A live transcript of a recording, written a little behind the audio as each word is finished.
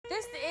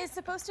is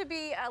supposed to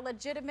be a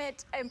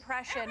legitimate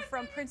impression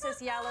from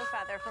Princess Yellow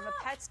Feather from a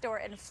pet store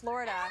in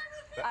Florida.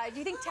 Do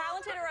you think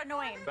talented or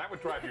annoying? That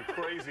would drive you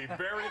crazy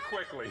very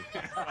quickly.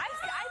 I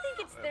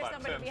think there's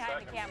somebody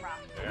behind the camera.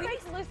 Yeah. You're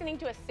just listening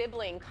to a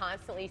sibling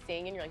constantly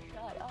sing, and you're like,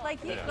 shut up.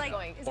 Like, is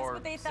this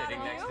what they thought of you? Or sitting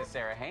next to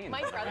Sarah Haynes.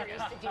 My brother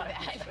used to do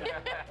that.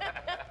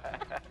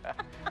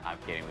 I'm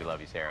kidding. We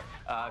love you, Sarah.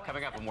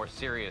 Coming up, a more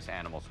serious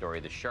animal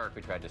story. The shark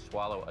who tried to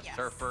swallow a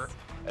surfer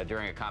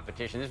during a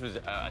competition. This was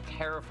a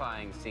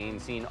terrifying scene,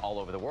 seen all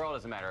over the world,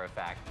 as a matter of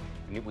fact.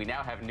 We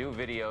now have new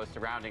videos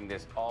surrounding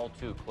this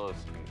all-too-close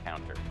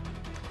encounter.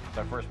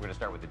 So first, we're going to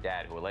start with the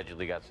dad, who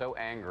allegedly got so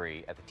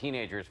angry at the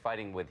teenagers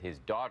fighting with his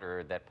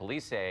daughter that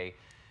police say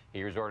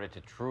he resorted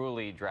to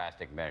truly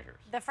drastic measures.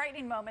 The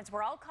frightening moments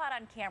were all caught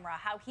on camera,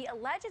 how he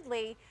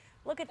allegedly,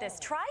 look at this,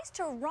 tries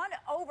to run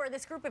over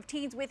this group of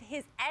teens with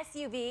his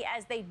SUV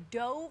as they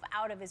dove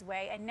out of his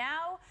way. And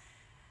now,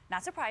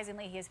 not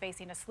surprisingly, he is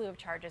facing a slew of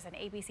charges. And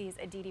ABC's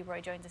Aditi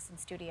Roy joins us in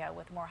studio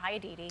with more. Hi,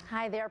 Aditi.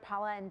 Hi there,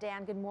 Paula and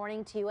Dan. Good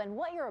morning to you. And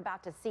what you're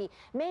about to see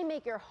may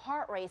make your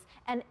heart race.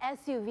 An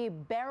SUV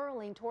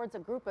barreling towards a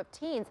group of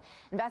teens.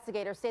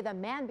 Investigators say the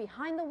man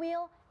behind the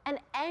wheel, an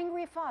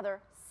angry father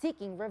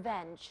seeking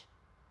revenge.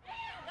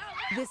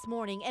 This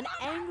morning, an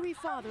angry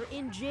father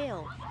in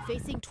jail,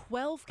 facing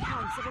 12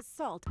 counts of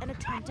assault and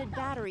attempted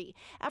battery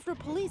after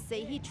police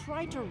say he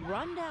tried to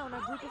run down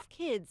a group of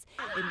kids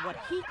in what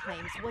he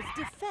claims was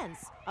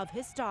defense of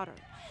his daughter.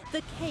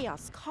 The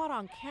chaos caught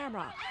on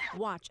camera.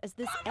 Watch as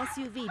this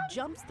SUV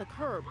jumps the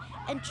curb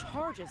and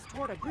charges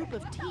toward a group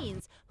of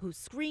teens who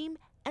scream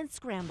and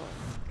scramble.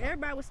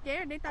 Everybody was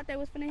scared. They thought they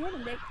was finna hit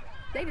them.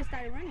 They just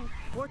started running.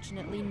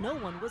 Fortunately, no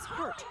one was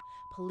hurt.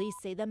 Police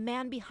say the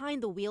man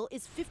behind the wheel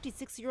is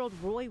 56-year-old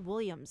Roy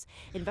Williams.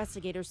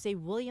 Investigators say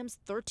Williams'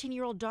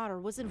 13-year-old daughter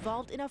was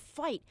involved in a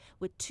fight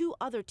with two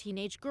other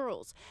teenage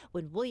girls.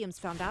 When Williams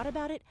found out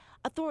about it,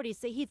 authorities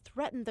say he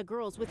threatened the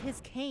girls with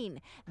his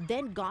cane,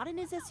 then got in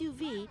his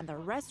SUV, and the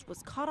rest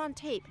was caught on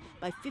tape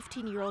by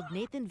 15-year-old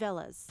Nathan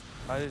Velez.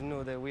 I just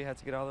knew that we had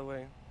to get out of the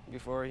way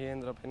before he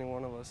ended up hitting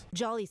one of us.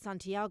 Jolly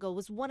Santiago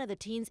was one of the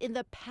teens in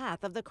the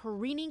path of the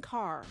careening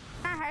car.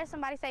 I heard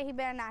somebody say he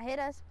better not hit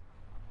us.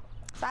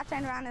 So I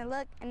turned around and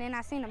looked, and then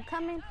I seen him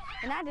coming,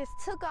 and I just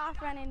took off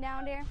running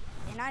down there,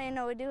 and I didn't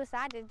know what to do, so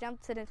I just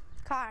jumped to the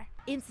car.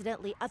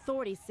 Incidentally,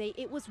 authorities say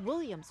it was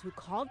Williams who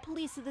called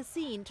police to the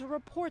scene to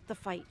report the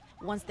fight.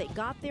 Once they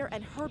got there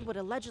and heard what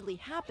allegedly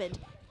happened,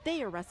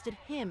 they arrested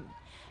him.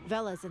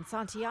 Velez and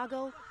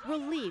Santiago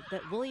relieved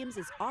that Williams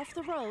is off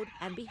the road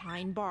and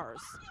behind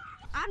bars.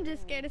 I'm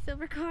just scared of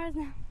silver cars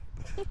now.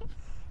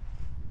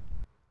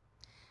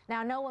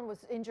 Now, no one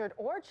was injured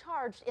or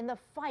charged in the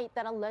fight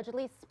that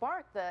allegedly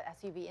sparked the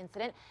SUV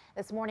incident.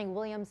 This morning,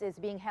 Williams is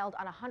being held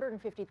on a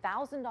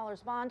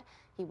 $150,000 bond.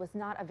 He was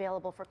not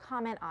available for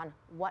comment on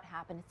what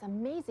happened. It's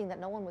amazing that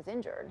no one was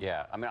injured.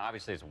 Yeah, I mean,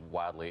 obviously it's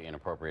wildly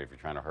inappropriate if you're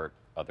trying to hurt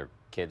other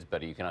kids,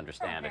 but you can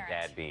understand a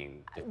dad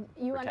being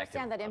you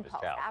understand that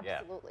impulse,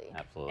 absolutely. Yeah,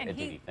 absolutely. And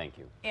Aditi, thank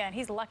you. Yeah, and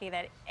he's lucky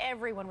that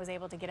everyone was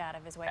able to get out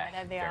of his way,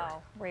 and they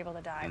all were able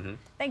to die.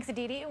 Thanks,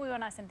 Aditi. We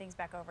want to send things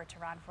back over to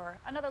Ron for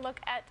another look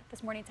at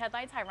this morning's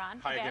headlines. Hi, Ron.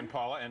 Hi again,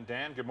 Paula and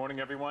Dan. Good morning,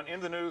 everyone. In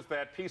the news,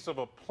 that piece of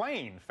a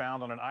plane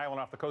found on an island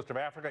off the coast of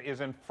Africa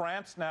is in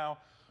France now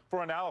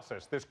for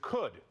analysis. This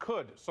could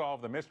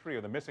solve the mystery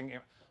of the missing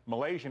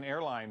Malaysian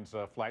Airlines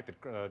flight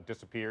that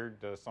disappeared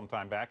some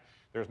time back.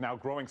 There's now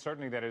growing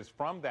certainty that it is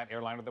from that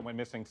airliner that went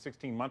missing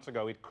 16 months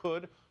ago. It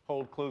could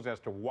hold clues as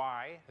to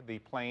why the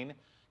plane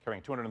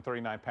carrying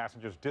 239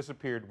 passengers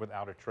disappeared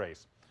without a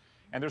trace.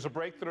 And there's a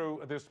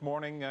breakthrough this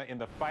morning in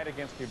the fight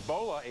against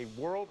Ebola. A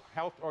World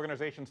Health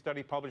Organization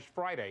study published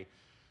Friday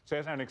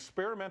says an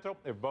experimental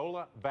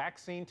Ebola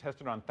vaccine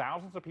tested on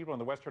thousands of people in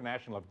the Western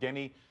National of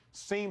Guinea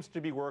seems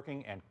to be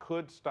working and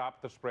could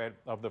stop the spread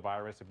of the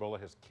virus. Ebola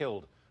has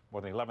killed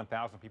more than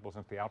 11,000 people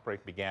since the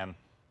outbreak began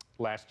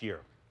last year.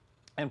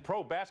 And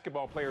pro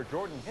basketball player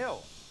Jordan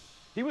Hill,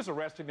 he was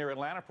arrested near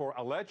Atlanta for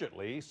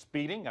allegedly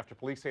speeding after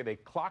police say they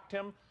clocked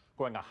him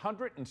going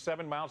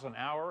 107 miles an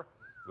hour.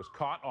 He was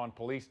caught on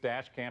police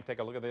dash cam. Take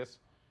a look at this.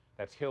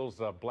 That's Hill's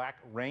black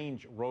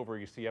Range Rover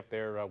you see up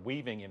there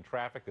weaving in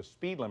traffic. The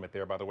speed limit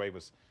there, by the way,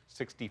 was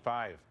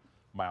 65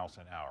 miles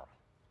an hour.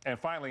 And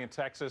finally, in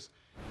Texas,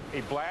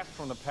 a blast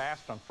from the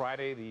past. On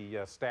Friday,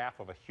 the staff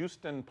of a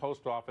Houston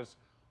post office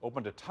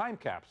opened a time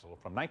capsule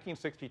from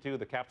 1962.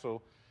 The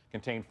capsule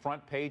contained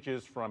front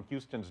pages from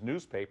Houston's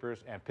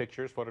newspapers and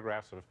pictures,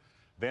 photographs of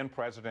then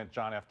President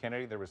John F.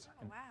 Kennedy. There was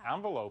an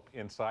envelope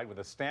inside with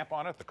a stamp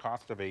on it. The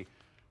cost of a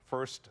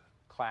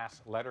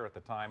first-class letter at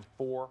the time,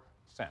 4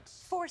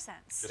 cents. 4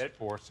 cents. Just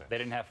 4 cents. They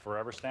didn't have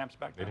forever stamps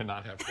back then? They did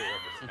not have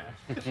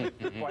forever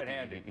stamps. Quite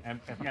handy.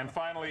 And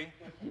finally,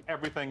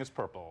 everything is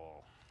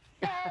purple.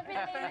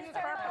 Everything is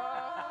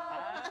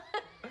purple.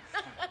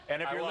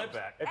 And if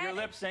you're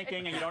lip syncing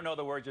and you don't know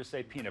the word, just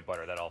say peanut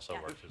butter. That also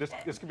works.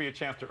 This could be a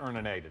chance to earn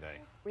an A today.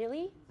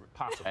 Really?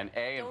 Possible. An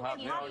A in pop.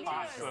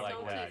 Don't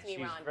like that. tease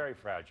me, She's Ron. very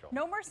fragile.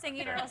 No more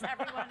singing, or else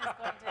everyone is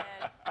going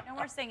to. No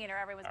more singing, or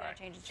everyone's going to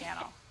change the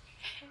channel.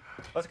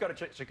 Let's go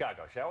to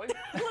Chicago, shall we?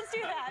 Let's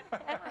do that.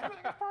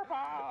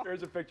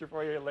 There's a picture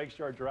for you at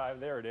Lakeshore Drive.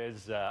 There it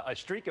is. A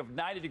streak of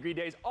 90-degree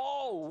days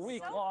all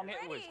week long.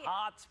 It was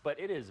hot, but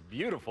it is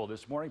beautiful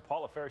this morning.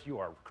 Paula Ferris, you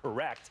are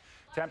correct.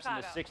 Temps in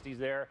the 60s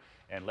there,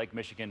 and Lake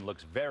Michigan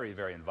looks very,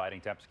 very inviting.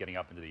 Temps getting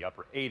up into the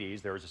upper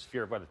 80s. There is a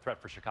severe weather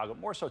threat for Chicago,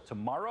 more so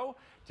tomorrow.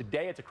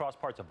 Today, it's across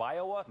parts of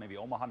Iowa, maybe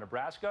Omaha,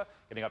 Nebraska,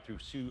 getting up through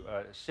Sioux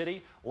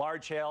City.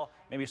 Large hail,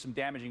 maybe some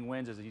damaging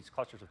winds as these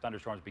clusters of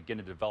thunderstorms begin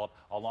to develop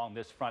along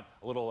this front.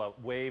 A little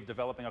wave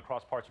developing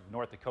across parts of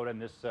North Dakota, and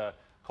this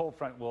cold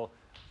front will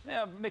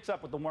mix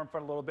up with the warm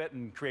front a little bit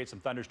and create some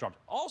thunderstorms.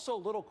 Also, a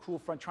little cool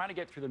front trying to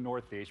get through the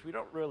northeast. We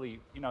don't really,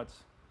 it's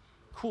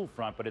cool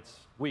front, but it's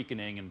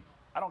weakening, and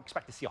I don't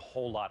expect to see a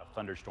whole lot of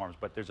thunderstorms,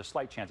 but there's a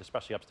slight chance,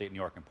 especially upstate New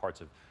York and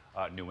parts of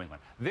New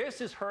England. This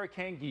is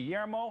Hurricane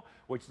Guillermo,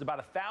 which is about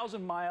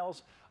 1,000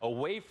 miles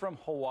away from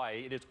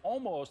Hawaii. It is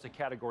almost a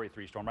Category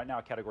 3 storm. Right now,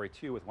 a Category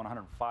 2 with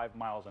 105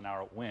 miles an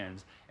hour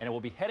winds, and it will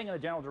be heading in the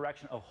general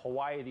direction of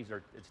Hawaii.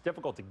 It's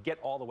difficult to get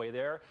all the way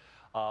there,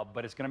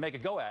 but it's going to make a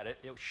go at it.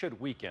 It should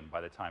weaken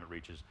by the time it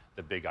reaches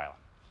the Big Island.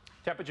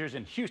 Temperatures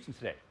in Houston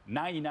today,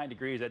 99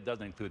 degrees. That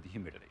doesn't include the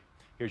humidity.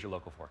 Here's your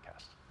local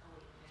forecast.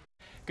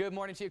 Good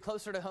morning to you.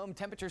 Closer to home,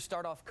 temperatures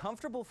start off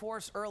comfortable for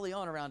us early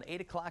on around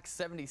 8 o'clock,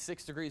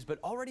 76 degrees, but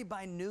already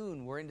by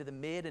noon, we're into the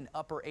mid and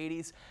upper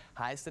 80s.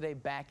 Highs today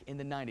back in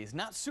the 90s.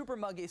 Not super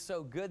muggy,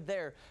 so good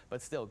there,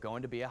 but still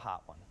going to be a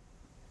hot one.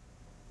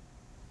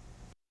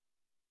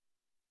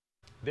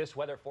 This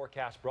weather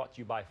forecast brought to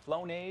you by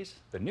Flonase,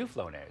 the new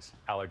Flonase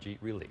Allergy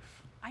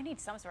Relief. I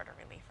need some sort of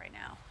relief right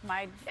now.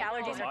 My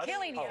allergies are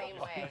killing you. Same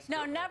way.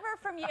 No, never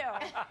from you.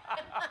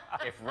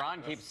 If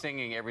Ron keeps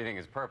singing "Everything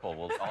is Purple,"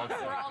 we're all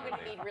going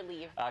to need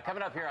relief.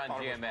 Coming up here on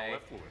GMA.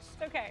 It's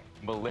okay.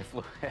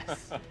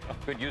 Mellifluous.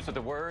 Good use of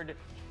the word.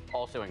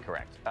 Also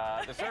incorrect.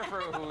 The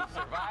surfer who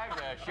survived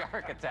a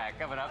shark attack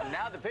coming up.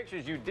 Now the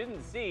pictures you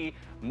didn't see.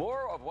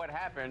 More of what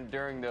happened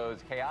during those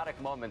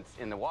chaotic moments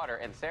in the water.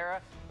 And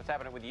Sarah, what's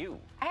happening with you?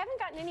 I haven't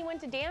gotten anyone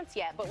to dance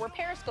yet, but we're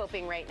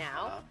periscoping right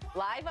now,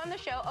 live on the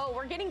show. Oh,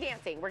 we're getting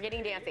dancing. We're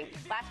getting dancing.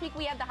 Last week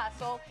we had the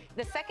hustle.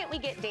 The second we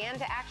get Dan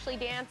to actually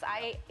dance,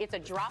 it's a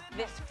drop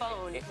this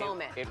phone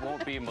moment. It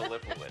won't be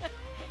mellifluous.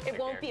 It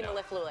won't be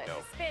mellifluous.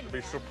 No. It'll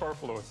be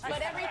superfluous.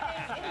 But everything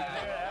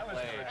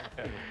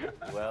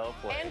Well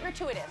played. and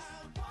gratuitous.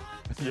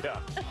 Yeah.